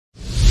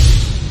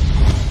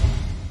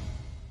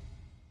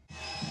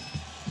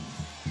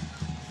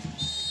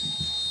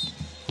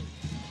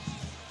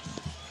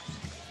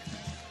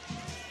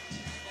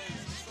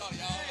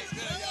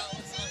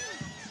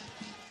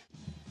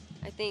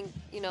think,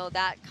 you know,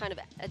 that kind of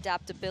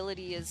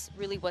adaptability is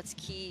really what's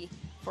key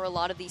for a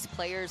lot of these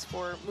players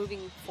for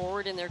moving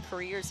forward in their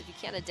careers. If you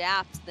can't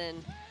adapt,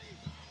 then...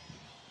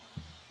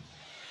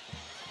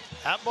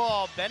 That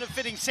ball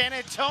benefiting San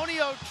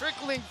Antonio,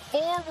 trickling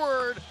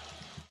forward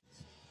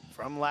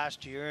from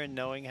last year and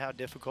knowing how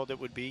difficult it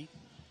would be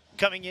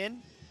coming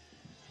in,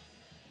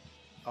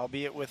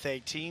 albeit with a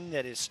team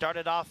that has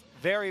started off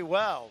very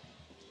well.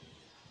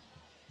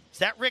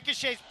 That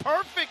ricochets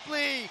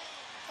perfectly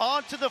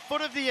onto the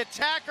foot of the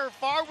attacker.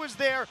 Farr was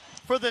there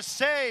for the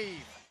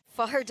save.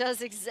 Farr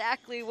does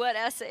exactly what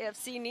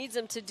SAFC needs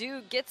him to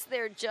do, gets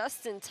there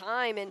just in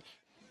time, and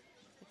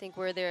I think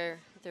where they're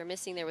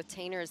missing there with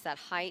Tainer is that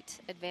height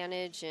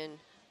advantage, and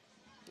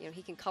you know,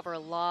 he can cover a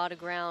lot of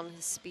ground,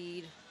 his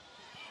speed.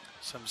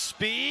 Some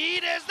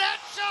speed as that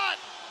shot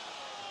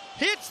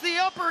hits the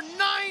upper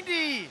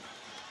 90.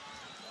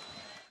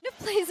 It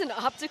plays an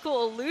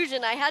optical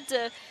illusion. I had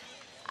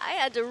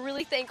to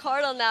really think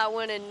hard on that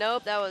one, and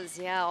nope, that was,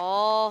 yeah,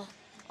 all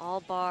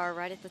bar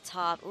right at the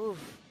top.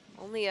 Oof,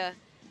 only a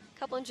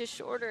couple inches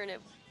shorter and it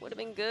would have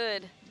been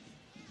good.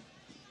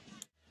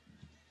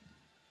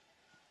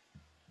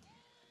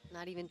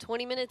 Not even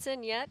 20 minutes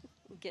in yet,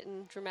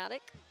 getting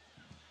dramatic.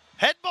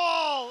 Head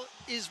ball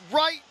is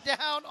right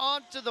down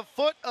onto the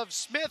foot of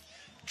Smith.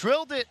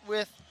 Drilled it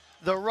with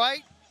the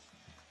right.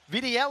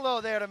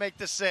 Vitiello there to make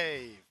the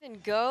save.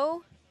 And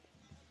go,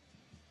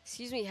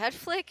 excuse me, head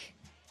flick.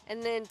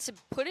 And then to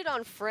put it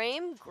on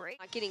frame, great.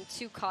 Not getting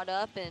too caught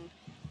up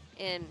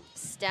in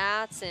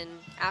stats and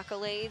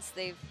accolades.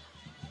 They've,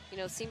 you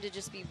know, seem to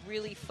just be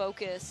really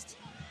focused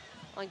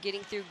on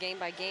getting through game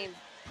by game.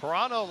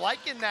 Parano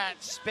liking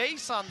that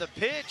space on the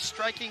pitch,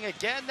 striking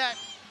again, that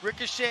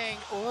ricocheting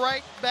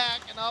right back,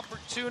 an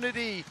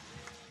opportunity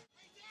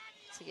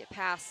to get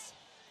past.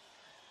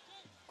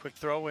 Quick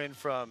throw in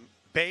from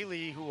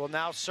Bailey, who will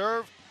now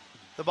serve.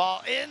 The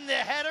ball in the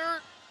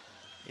header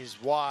is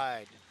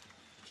wide.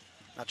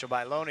 Nacho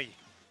Bailone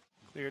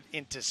cleared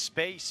into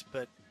space,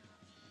 but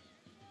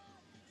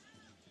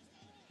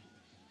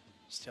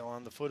still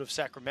on the foot of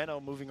Sacramento,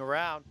 moving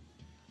around.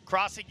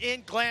 Crossing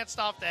in, glanced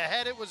off the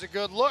head. It was a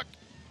good look.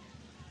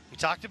 We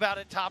talked about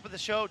it top of the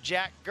show.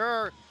 Jack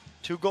Gurr,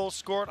 2 goals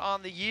scored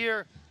on the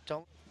year.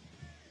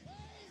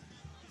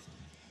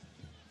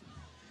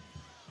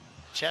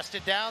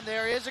 Chested down,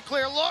 there is a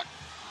clear look.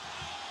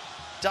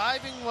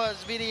 Diving was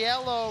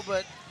Vitiello,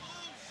 but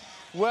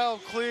well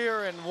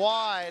clear and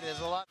wide is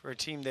a lot for a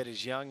team that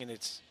is young in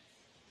its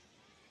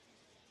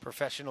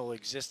professional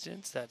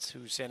existence. That's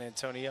who San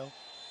Antonio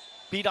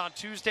beat on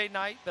Tuesday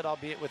night, but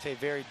albeit with a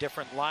very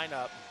different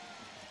lineup.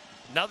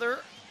 Another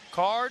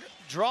card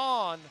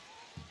drawn.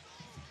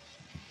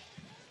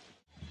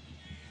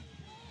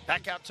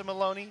 Back out to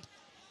Maloney.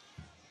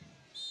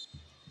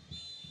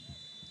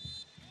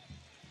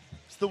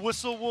 The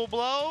whistle will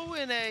blow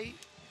in a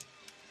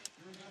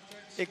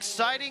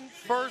exciting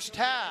first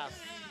half.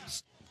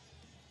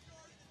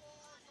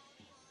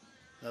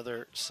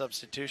 Another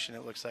substitution,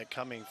 it looks like,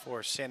 coming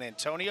for San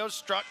Antonio.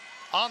 Struck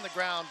on the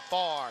ground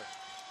far.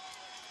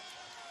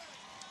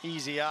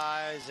 Easy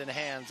eyes and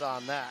hands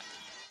on that.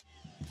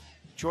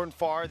 Jordan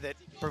Farr that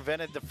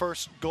prevented the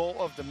first goal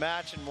of the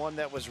match, and one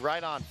that was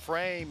right on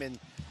frame. And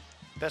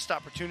best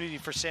opportunity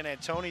for San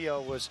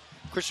Antonio was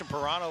Cristian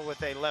Parano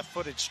with a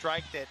left-footed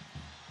strike that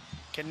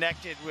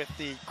connected with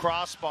the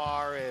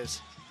crossbar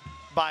as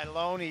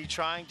Bailone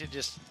trying to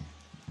just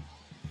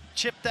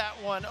chip that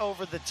one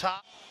over the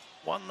top.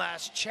 One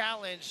last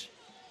challenge.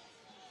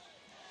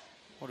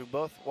 Or do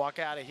both walk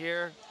out of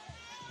here?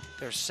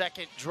 Their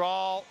second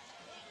draw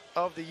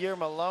of the year.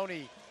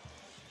 Maloney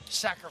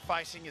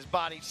sacrificing his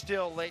body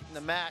still late in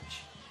the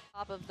match.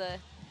 Top of the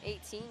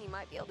 18, he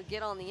might be able to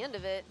get on the end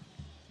of it.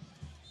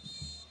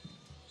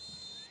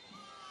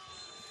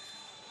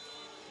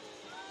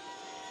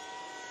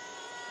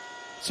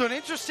 So an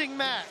interesting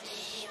match.